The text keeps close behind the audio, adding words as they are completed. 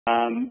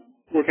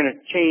We're going to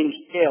change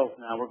scales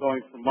now. We're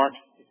going from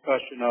Mark's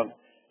discussion of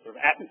sort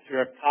of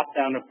atmospheric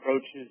top-down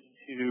approaches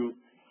to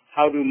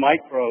how do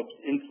microbes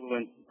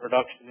influence the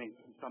production and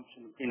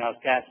consumption of greenhouse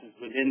gases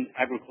within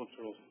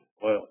agricultural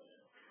soils.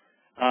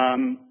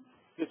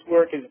 This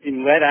work is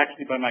being led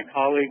actually by my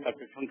colleague,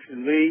 Dr.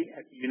 Chungshun Lee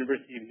at the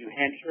University of New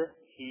Hampshire.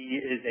 He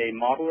is a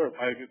modeler, a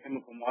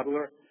biogeochemical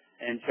modeler,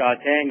 and Jia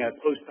Deng, a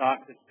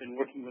postdoc that's been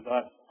working with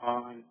us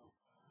on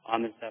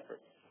this effort.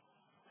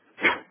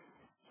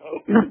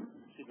 So,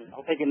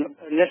 I'll take an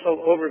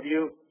initial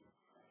overview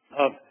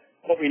of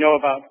what we know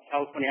about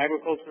California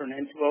agriculture and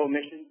N2O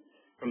emissions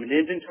from an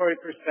inventory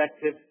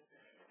perspective,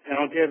 and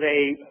I'll give a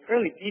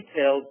fairly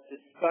detailed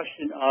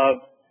discussion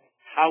of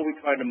how we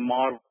try to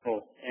model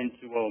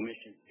N2O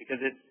emissions, because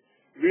it's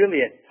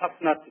really a tough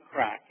nut to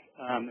crack.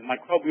 The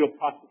microbial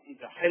processes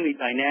are highly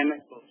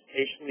dynamic, both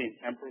spatially and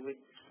temporally,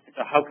 and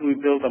so how can we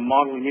build a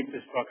modeling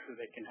infrastructure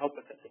that can help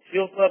us at the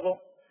field level,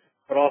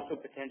 but also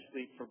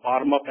potentially for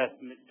bottom-up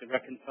estimates to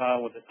reconcile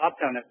with the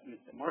top-down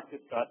estimates that Mark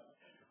discussed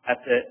at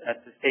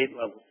the state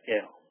level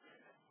scale.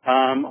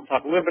 I'll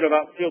talk a little bit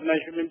about field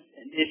measurements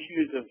and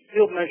issues of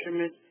field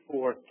measurements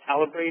for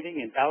calibrating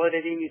and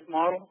validating these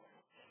models.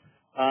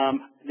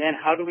 Then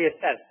how do we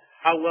assess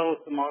how well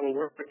is the model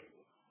working?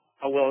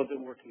 How well is it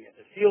working at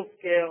the field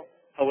scale?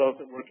 How well is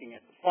it working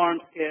at the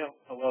farm scale?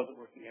 How well is it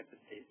working at the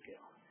state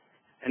scale?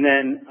 And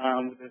then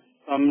with a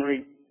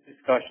summary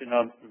discussion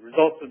of the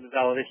results of the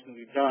validation that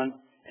we've done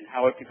and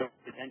how it could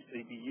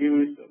potentially be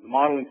used, or the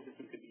modeling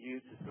system could be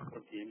used to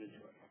support the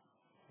inventory.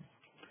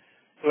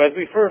 So as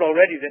we've heard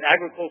already, that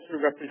agriculture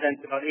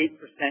represents about 8%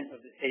 of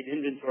the state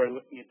inventory,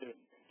 looking at the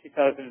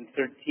 2013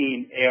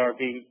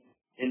 ARB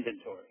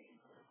inventory.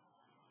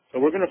 So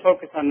we're going to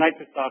focus on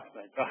nitrous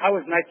oxide. So how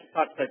is nitrous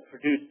oxide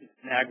produced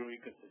in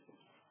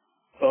agroecosystems?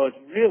 So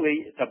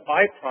it's a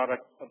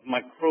byproduct of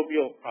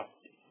microbial processes.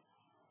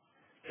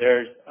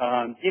 There's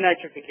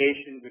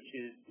denitrification, which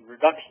is the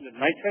reduction of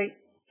nitrate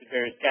to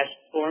various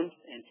gaseous forms,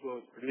 and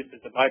N2O is produced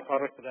as a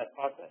byproduct of that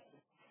process.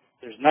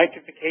 There's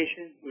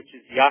nitrification, which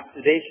is the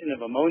oxidation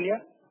of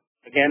ammonia,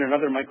 again,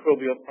 another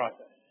microbial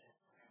process.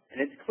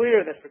 And it's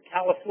clear that for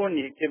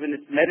California, given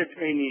its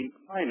Mediterranean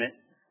climate,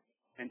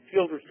 and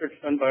field research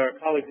done by our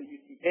colleagues at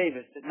UC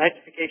Davis, that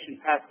nitrification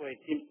pathway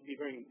seems to be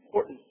a very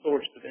important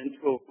source of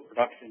N2O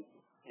production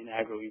in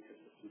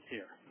agroecosystems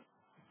here.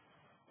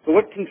 So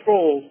what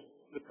controls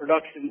the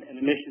production and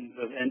emissions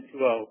of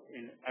N2O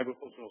in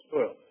agricultural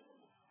soils?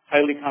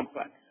 Highly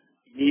complex.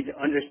 You need to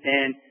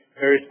understand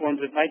various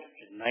forms of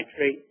nitrogen,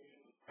 nitrate,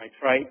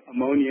 nitrite,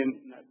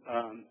 ammonium,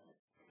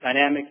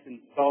 dynamics in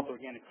salt,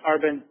 organic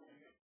carbon,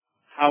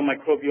 how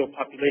microbial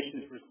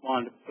populations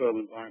respond to the soil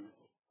environment.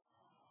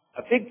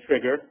 A big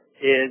trigger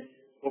is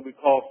what we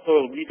call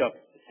soil redox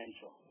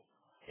potential.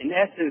 In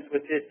essence,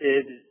 what this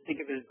is think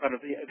of it as kind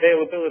of the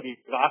availability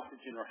of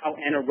oxygen, or how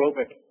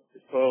anaerobic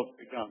the soils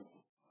become.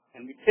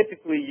 And we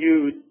typically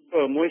use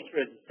soil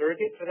moisture as a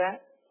surrogate for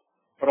that,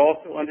 but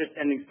also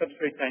understanding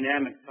substrate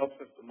dynamics helps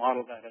us to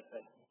model that at the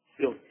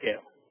field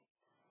scale.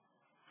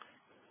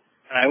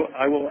 And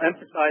I will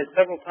emphasize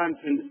several times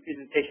in this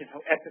presentation how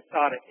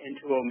episodic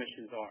N2O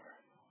emissions are.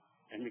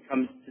 And it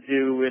comes to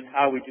do with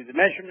how we do the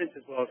measurements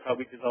as well as how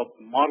we develop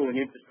the modeling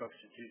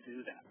infrastructure to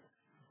do that.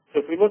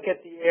 So if we look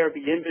at the ARB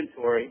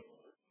inventory,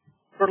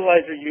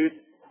 fertilizer use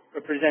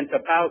represents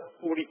about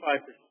 45%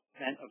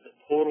 of the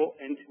total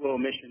N2O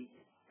emissions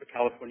for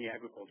California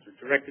agriculture,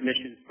 direct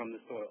emissions from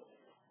the soil.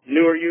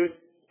 Manure use,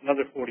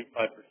 another 45%.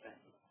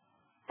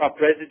 Crop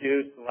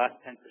residues, the last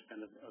 10%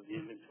 of the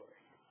inventory.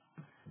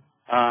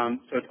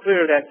 So it's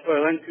clear that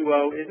soil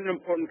N2O is an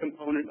important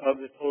component of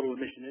the total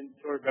emission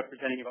inventory,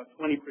 representing about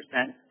 20%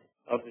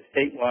 of the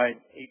statewide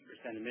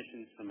 8%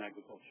 emissions from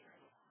agriculture.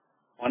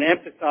 I want to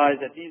emphasize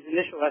that these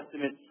initial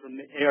estimates from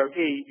the ARB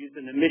use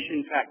an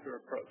emission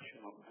factor approach,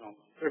 and I'll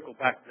circle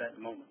back to that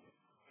in a moment.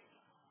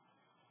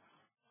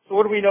 So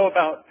what do we know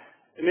about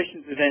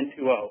emissions of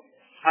N2O?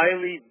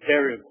 Highly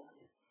variable,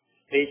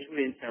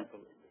 spatially and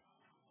temporally.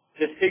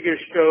 This figure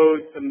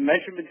shows some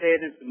measurement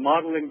data and some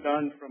modeling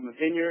done from a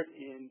vineyard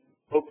in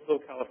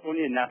Oakville,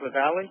 California, in Napa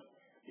Valley.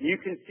 And you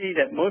can see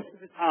that most of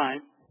the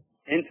time,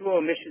 N2O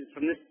emissions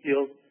from this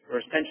field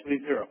are essentially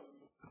zero.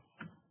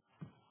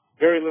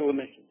 Very little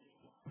emissions.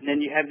 And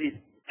then you have these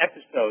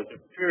episodes or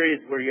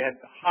periods where you have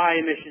the high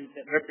emissions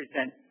that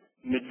represent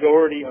the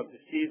majority of the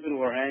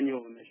seasonal or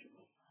annual emissions.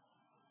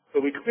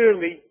 So we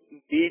clearly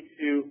need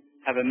to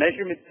have a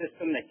measurement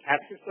system that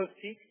captures those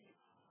peaks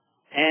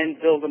and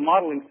build a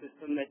modeling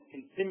system that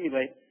can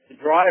simulate the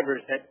drivers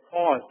that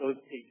cause those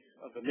peaks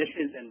of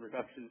emissions and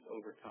reductions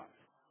over time.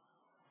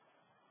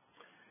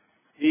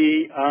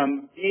 The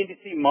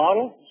D&DC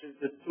model, which is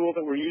the tool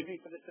that we're using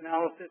for this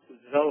analysis, was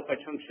developed by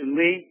Chungshun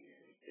Lee.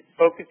 It's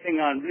focusing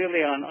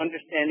really on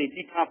understanding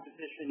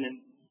decomposition and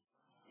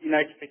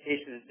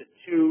denitrification as the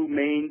two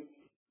main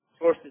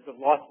sources of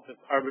losses of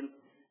carbon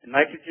and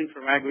nitrogen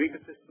from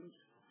agroecosystems.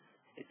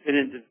 It's been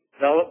in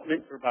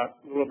development for about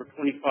a little over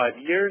 25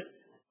 years.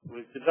 It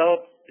was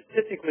developed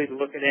specifically to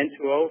look at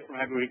N2O from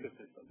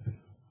agroecosystems.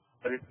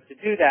 But to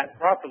do that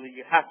properly,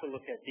 you have to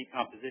look at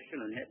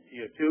decomposition or net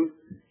CO2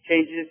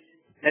 changes,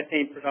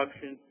 methane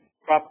production,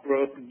 crop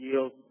growth and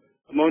yield,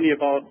 ammonia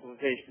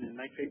volatilization, and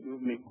nitrate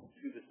movement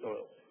through the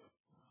soils.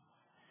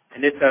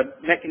 And it's a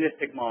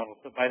mechanistic model.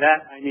 So by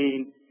that, I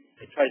mean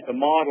it tries to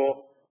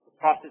model the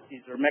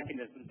processes or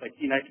mechanisms like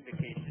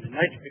denitrification and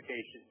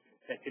nitrification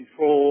that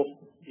control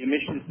the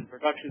emissions and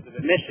productions of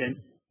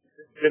emissions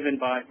driven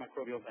by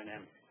microbial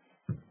dynamics.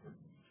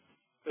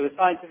 So the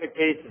scientific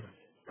basis.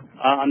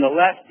 On the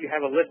left, you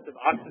have a list of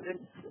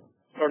oxidants,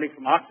 starting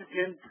from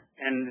oxygen,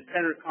 and in the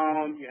center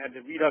column, you have the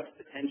redox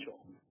potential.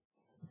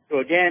 So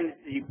again,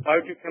 the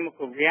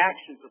biogeochemical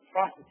reactions or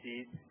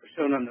processes are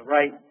shown on the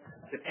right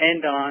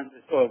depend on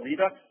the soil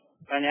redox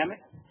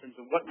dynamic in terms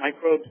of what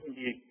microbes can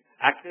be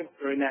active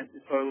during that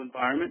soil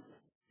environment.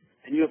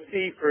 And you'll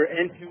see for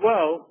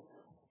N2O,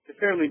 it's a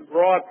fairly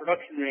broad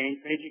production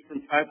range ranging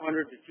from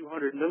 500 to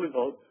 200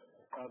 millivolts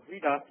of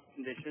redox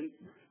conditions,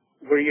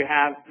 where you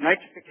have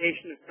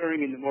nitrification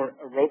occurring in the more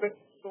aerobic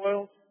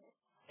soils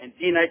and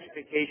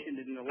denitrification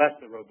in the less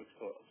aerobic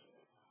soils.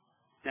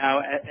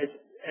 Now, as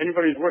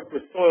anybody who's worked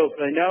with soils,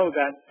 they know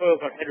that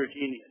soils are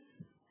heterogeneous.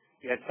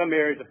 You have some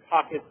areas of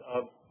pockets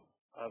of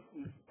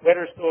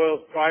wetter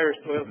soils, drier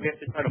soils. We have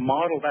to try to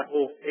model that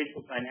whole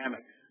spatial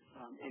dynamics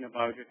in a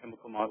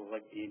biogeochemical model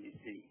like the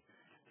NDC.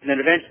 And then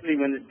eventually,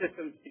 when the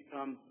systems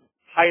become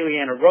highly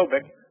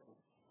anaerobic,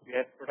 we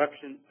have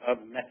production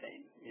of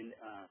methane in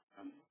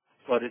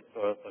flooded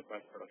soils like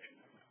rice production.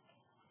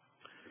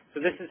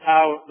 So this is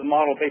how the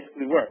model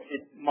basically works.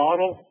 It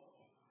models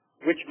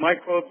which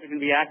microbes are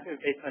going to be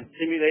active based on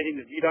simulating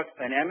the redox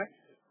dynamics.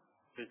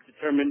 So it's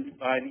determined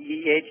by the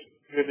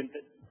EH-driven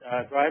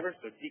drivers,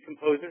 so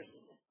decomposers,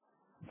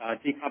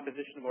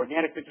 decomposition of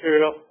organic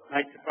material,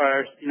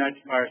 nitrifiers,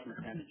 denitrifiers, and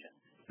methanogens.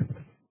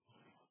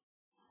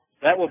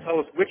 That will tell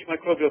us which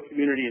microbial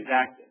community is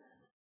active.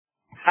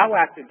 How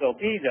active they'll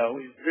be, though,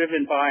 is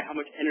driven by how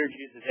much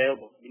energy is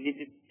available. You need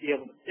to be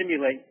able to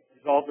simulate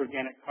dissolved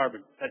organic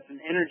carbon. That's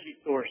an energy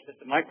source that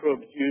the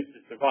microbes use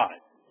to survive.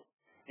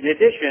 In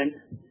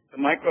addition, the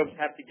microbes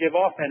have to give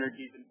off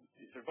energy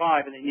to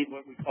survive, and they need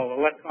what we call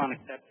electron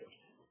acceptors.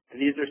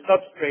 And these are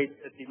substrates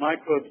that the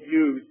microbes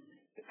use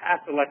to pass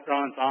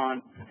electrons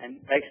on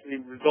and actually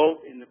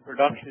result in the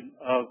production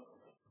of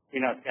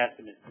greenhouse gas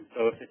emissions.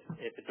 So if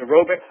it's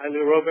aerobic,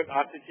 highly aerobic,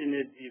 oxygen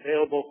is the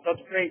available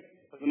substrate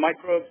of the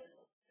microbes,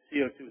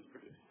 CO2 is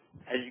produced.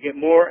 As you get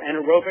more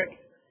anaerobic,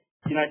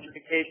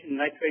 denitrification,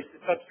 nitrates the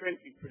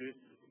substrate, you produce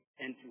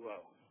N2O.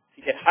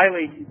 If you get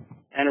highly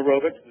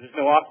anaerobic, so there's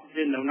no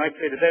oxygen, no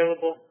nitrate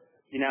available,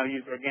 you now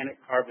use organic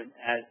carbon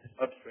as the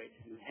substrate,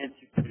 and hence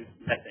you produce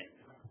methane.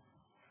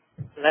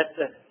 So that's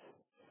the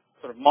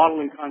sort of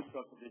modeling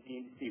construct of the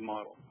DNC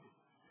model.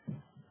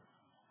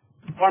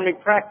 Farming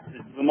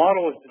practices. The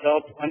model is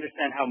developed to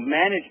understand how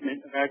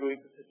management of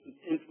agroecosystems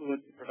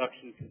influence the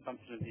production and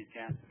consumption of these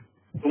gases.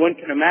 So one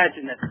can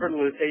imagine that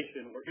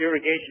fertilization or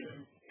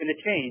irrigation is going to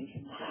change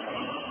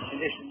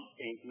conditions,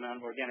 change the amount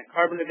of organic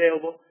carbon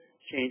available,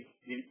 change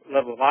the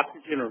level of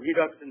oxygen or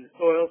redox in the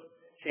soils,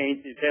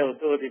 change the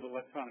availability of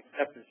electron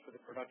acceptors for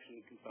the production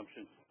and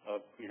consumption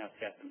of greenhouse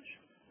gas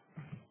emissions.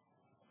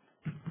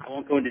 I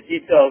won't go into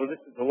detail, but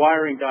this is the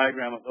wiring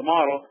diagram of the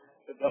model.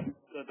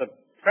 The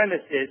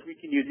premise is we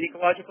can use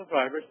ecological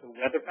drivers, so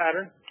weather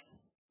patterns,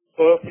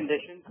 soil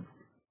conditions,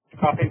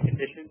 cropping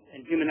conditions,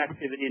 and human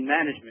activity and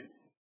management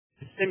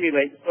to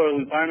simulate soil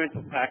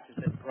environmental factors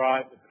that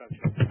drive the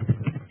production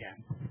of gas.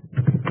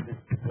 This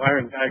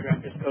wiring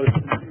diagram just goes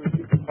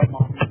through the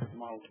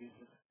model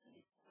uses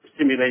for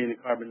simulating the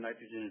carbon,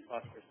 nitrogen, and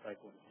phosphorus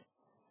cycles.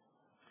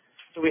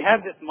 So we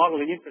have this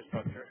modeling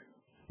infrastructure.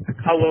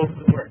 How well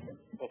does it work?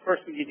 Well,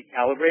 first we need to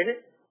calibrate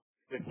it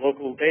with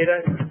local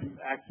data.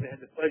 I actually had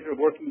the pleasure of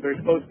working very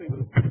closely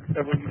with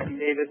several UC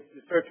Davis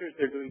researchers.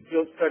 They're doing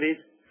field studies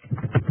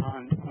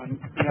on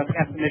greenhouse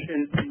gas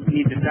emissions.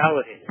 You need to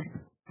validate it.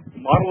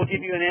 The model will give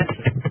you an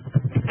answer.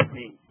 What does it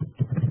mean?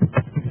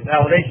 The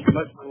validation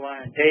must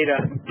rely on data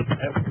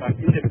that are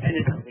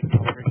independent of the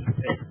calibration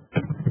data.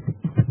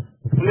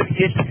 One of the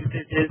issues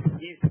is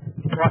these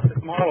process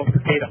models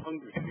are data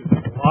hungry.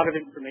 There's a lot of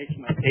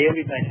information on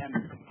daily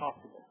dynamics is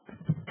possible.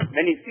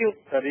 Many field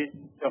studies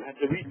don't have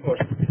the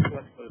resources to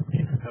collect those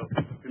data. So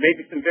there may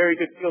be some very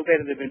good field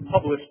data that have been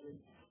published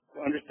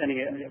for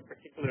understanding a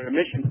particular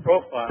emission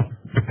profile.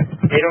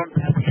 They don't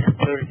have the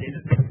ancillary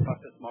data that the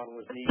process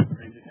modelers need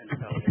for independent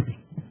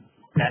validation.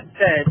 That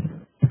said,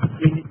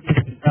 DNC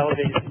has been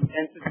validated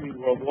intensively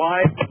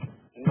worldwide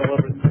in well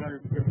over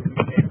 300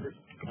 peer-reviewed papers.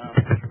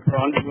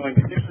 We're undergoing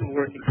additional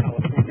work in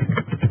California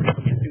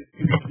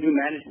looking at new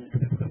management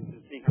systems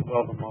and seeing how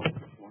well the model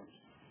performs.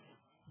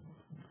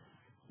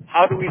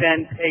 How do we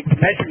then take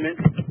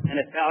measurements and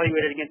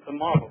evaluate it against the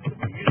model? So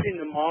we're using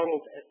the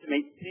model to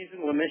estimate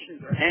seasonal emissions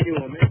or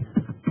annual emissions,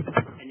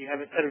 and you have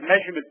a set of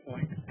measurement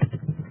points.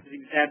 This is an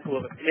example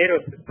of a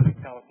tomato system in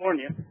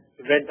California,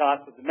 the red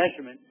dots of the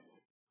measurement.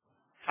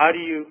 How do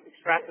you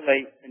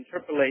extrapolate,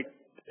 interpolate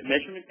the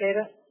measurement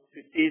data to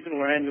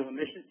seasonal or annual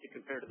emissions to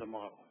compare to the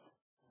model?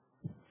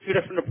 two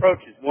different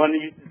approaches. One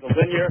uses a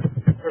linear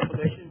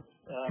interpolation,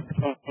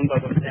 shown by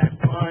those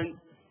dashed lines.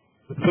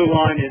 The blue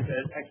line is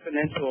an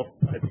exponential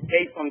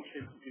decay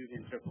function to do the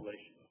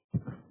interpolation.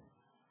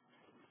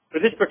 For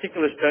this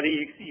particular study,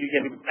 you see you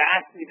get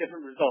vastly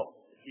different results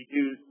if you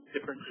use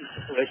different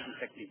interpolation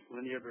techniques,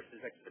 linear versus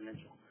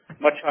exponential.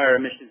 Much higher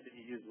emissions if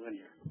you use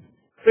linear.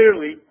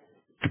 Clearly,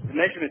 the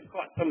measurements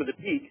caught some of the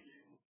peaks.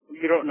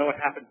 You don't know what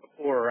happened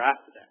before or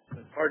after that. So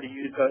it's hard to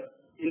use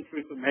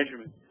infrequent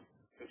measurements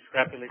to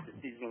extrapolate the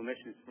seasonal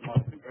emissions from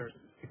model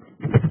comparisons.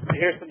 So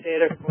here's some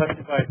data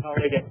collected by a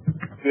colleague at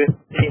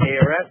USDA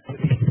ARS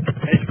with the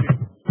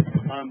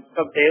measurements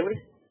sub-daily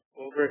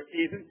over a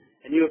season,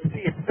 and you'll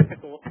see a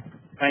typical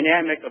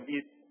dynamic of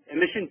these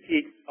emission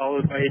peaks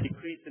followed by a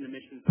decrease in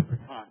emissions over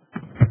time.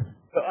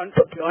 So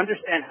to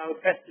understand how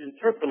best to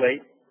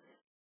interpolate,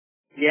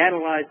 we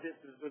analyzed this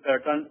with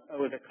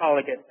a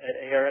colleague at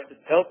ARS at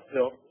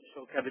Beltsville,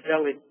 Michelle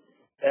Cavagelli,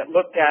 that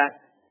looked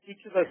at each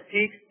of those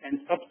peaks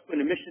and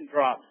subsequent emission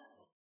drops,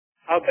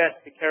 how best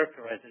to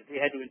characterize it. We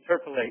had to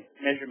interpolate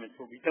measurements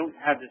where we don't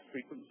have this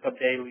frequent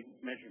sub-daily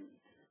measurement.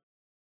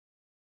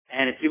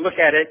 And if you look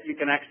at it, you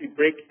can actually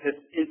break this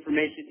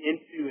information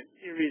into a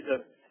series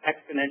of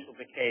exponential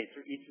decays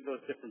for each of those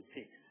different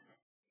peaks.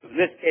 So in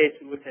this case,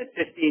 we looked at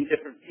 15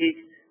 different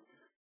peaks.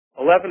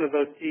 11 of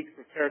those peaks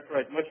were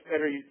characterized much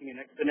better using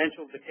an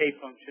exponential decay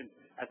function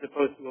as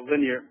opposed to a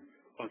linear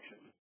function.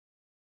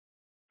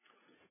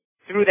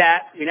 Through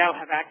that, we now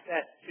have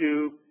access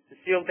to the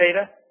field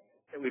data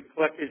that we've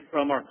collected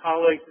from our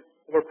colleagues.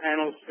 4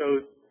 panels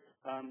shows,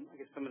 I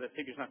guess some of the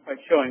figures not quite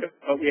showing,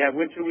 but we have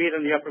winter wheat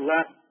on the upper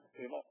left,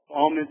 we have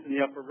almonds in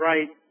the upper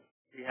right,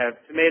 we have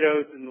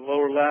tomatoes in the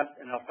lower left,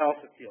 and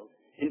alfalfa fields.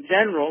 In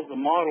general, the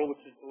model,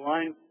 which is the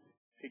line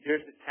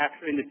figures, is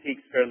capturing the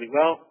peaks fairly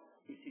well.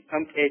 We see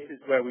some cases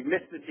where we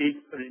miss the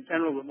peaks, but in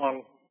general, the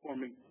model is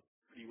performing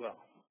pretty well.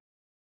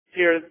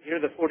 Here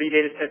are the 40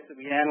 data sets that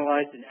we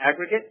analyzed in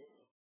aggregate.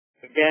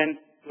 Again,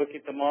 look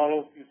at the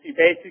model. You see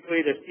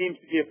basically there seems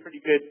to be a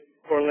pretty good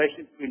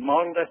correlation between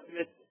modeled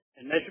estimates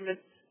and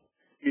measurements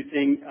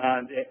using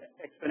the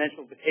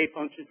exponential decay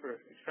function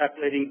for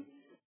extrapolating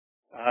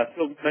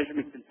field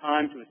measurements in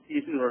time to a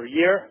season or a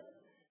year.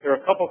 There are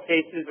a couple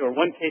cases, or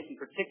one case in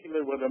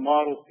particular, where the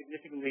model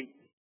significantly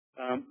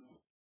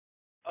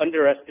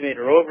underestimated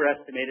or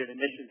overestimated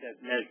emissions as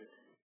measured.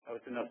 That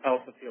was in the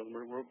alfalfa field, and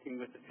we're working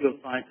with the field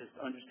scientists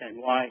to understand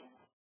why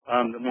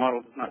the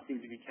model does not seem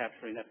to be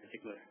capturing that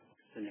particular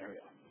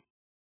scenario.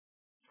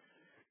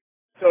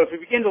 So if we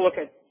begin to look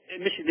at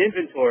emission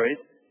inventories,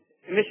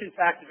 emission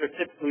factors are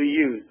typically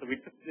used. So we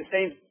took the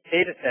same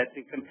data sets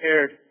and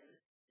compared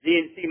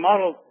D&C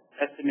model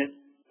estimates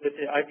with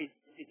the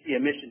IPCC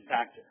emission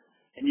factor.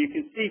 And you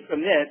can see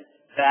from this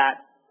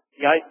that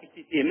the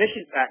IPCC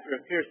emission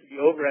factor appears to be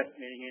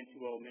overestimating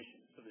N2O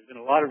emissions. So there's been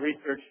a lot of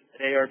research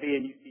at ARB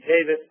and UC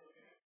Davis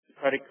to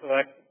try to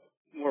collect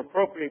more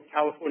appropriate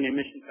California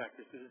emission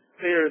factors. So it's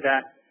clear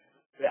that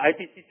the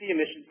IPCC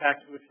emission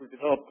factors, which were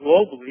developed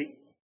globally,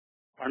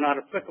 are not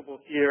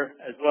applicable here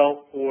as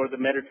well for the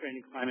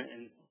Mediterranean climate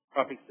and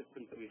cropping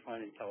systems that we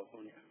find in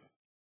California.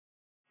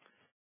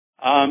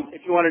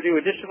 If you want to do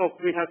additional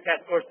greenhouse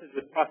gas sources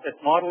with process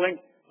modeling,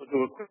 we'll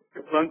do a quick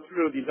run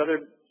through of these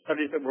other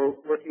studies that we're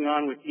working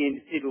on with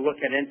D&C to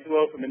look at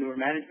N2O for manure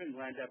management,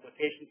 land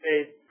application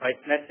phase, rice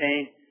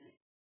methane,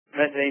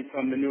 methane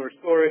from manure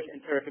storage,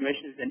 enteric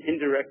emissions, and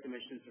indirect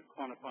emissions of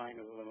quantifying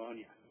of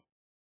ammonia.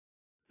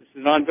 This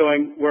is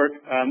ongoing work.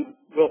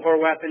 Will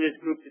Horwath and his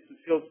group did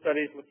some field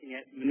studies looking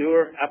at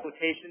manure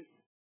applications,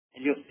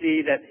 and you'll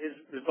see that his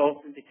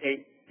results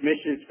indicate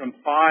emissions from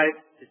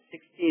 5 to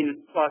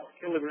 16 plus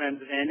kilograms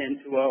of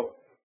N2O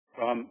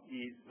from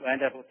the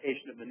land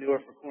application of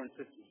manure for corn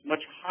systems,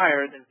 much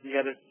higher than the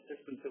other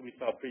systems that we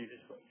saw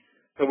previously.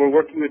 So we're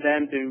working with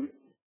them to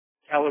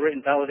calibrate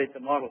and validate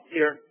the models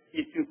here.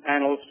 These 2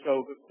 panels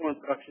show the corn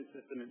production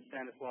system in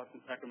Stanislaus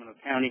and Sacramento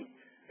County.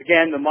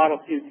 Again, the model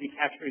seems to be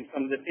capturing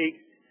some of the peaks.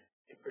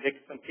 It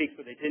predicts some peaks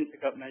where they didn't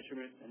pick up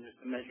measurements, and there's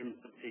some measurements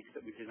of peaks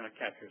that we did not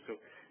capture.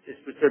 So this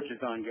research is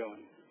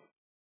ongoing.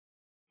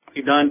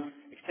 We've done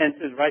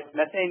extensive rice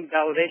methane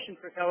validation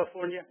for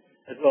California,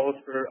 as well as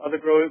for other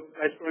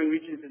rice growing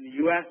regions in the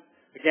U.S.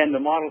 Again,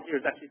 the model here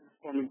is actually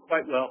performing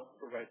quite well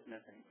for rice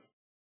methane.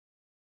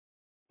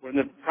 We're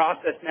in the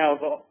process now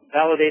of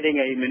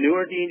validating a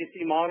manure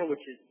D&C model,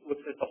 which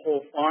looks at the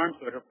whole farm,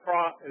 so it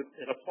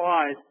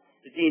applies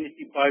the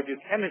D&C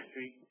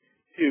biogeochemistry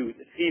to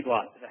the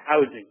feedlot, to the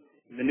housing,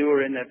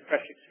 manure in that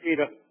fresh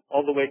excreta,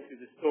 all the way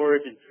through the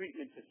storage and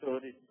treatment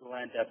facilities to the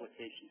land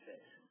application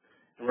phase.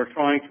 And we're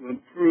trying to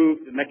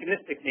improve the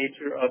mechanistic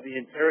nature of the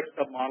enteric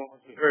submodel.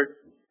 As we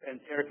heard,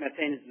 enteric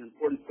methane is an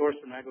important source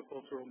from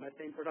agricultural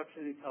methane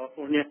production in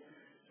California.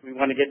 So we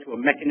want to get to a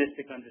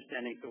mechanistic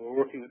understanding. So we're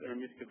working with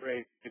Hermes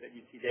Cabrera at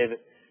UC Davis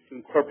to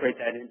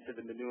incorporate that into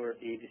the manure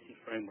DADC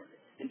framework.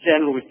 In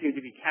general, we seem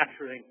to be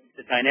capturing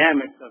the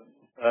dynamics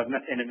of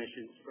methane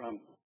emissions from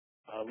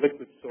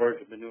liquid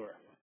storage of manure.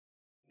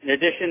 In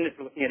addition, if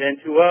we're looking at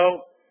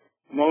N2O,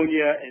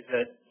 ammonia is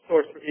a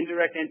source for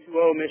indirect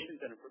N2O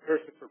emissions and a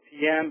precursor for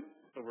PM.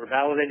 So we're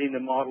validating the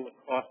model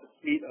across a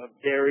suite of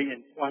dairy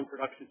and swine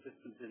production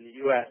systems in the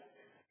U.S.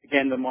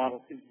 Again, the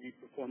model seems to be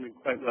performing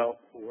quite well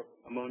for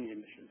ammonia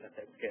emissions at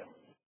that scale.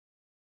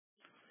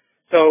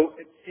 So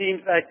it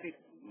seems like these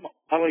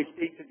modeling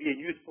speak to be a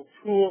useful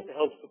tool to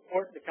help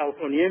support the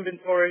California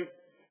inventory.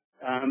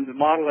 The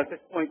model at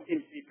this point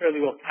seems to be fairly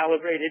well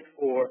calibrated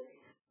for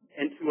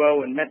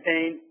N2O and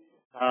methane.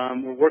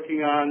 We're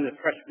working on the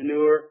fresh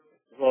manure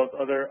as well as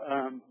other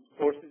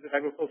sources of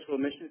agricultural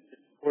emissions to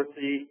support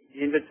the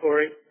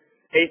inventory.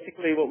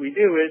 Basically what we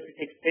do is we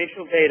take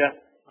spatial data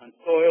on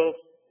soils,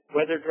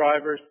 weather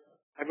drivers,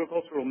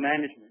 agricultural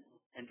management,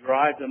 and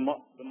drive the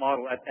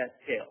model at that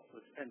scale.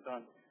 So it depends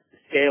on the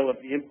scale of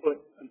the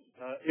input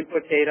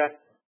data,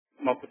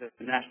 come up with a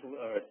national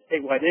or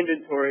statewide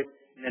inventory,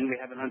 and then we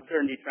have an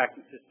uncertainty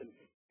tracking system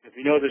because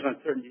we know there's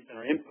uncertainties in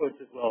our inputs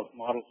as well as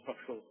model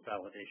structural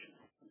validation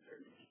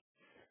uncertainties.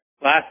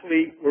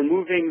 Lastly, we're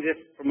moving this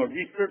from a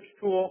research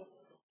tool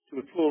to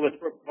a tool that's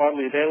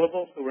broadly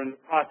available. So we're in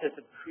the process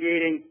of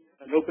creating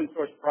an open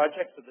source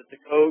project so that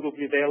the code will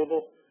be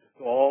available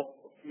to all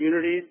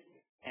communities.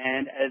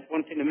 And as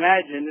one can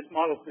imagine, this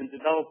model's been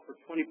developed for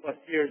 20 plus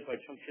years by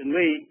Chung-Chin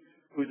Lee,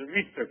 who's a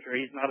researcher.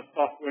 He's not a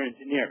software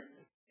engineer.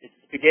 It's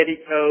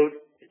spaghetti code.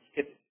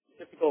 It's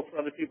difficult for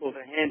other people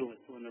to handle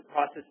it. So in the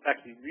process of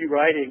actually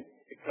rewriting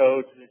the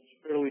code so that it's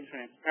fairly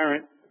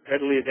transparent,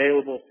 readily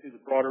available to the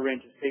broader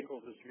range of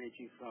stakeholders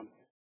ranging from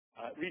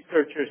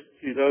researchers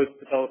to those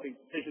developing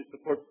decision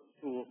support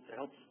tools to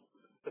help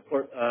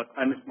support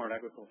climate smart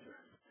agriculture.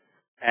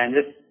 And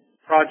this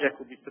project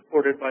will be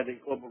supported by the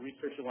Global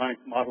Research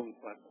Alliance Modeling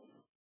Platform.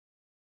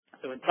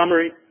 So in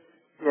summary,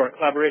 through our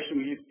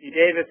collaboration with UC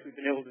Davis, we've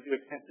been able to do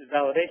extensive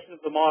validation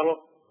of the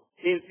model.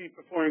 It seems to be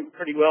performing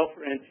pretty well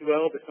for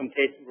N2O, but some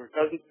cases where it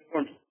doesn't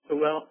perform so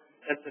well.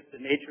 That's just the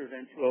nature of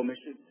N2O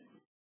emissions.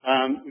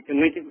 We can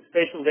link it with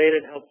spatial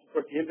data to help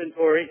support the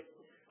inventory.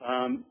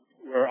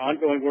 We're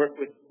ongoing work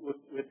with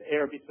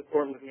ARB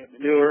support looking at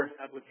manure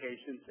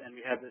applications, and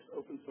we have this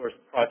open source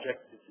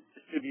project to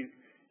distribute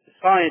the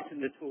science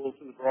and the tools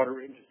to the broader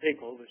range of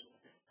stakeholders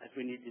as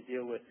we need to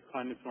deal with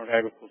climate smart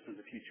agriculture in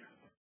the future.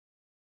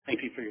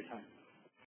 Thank you for your time.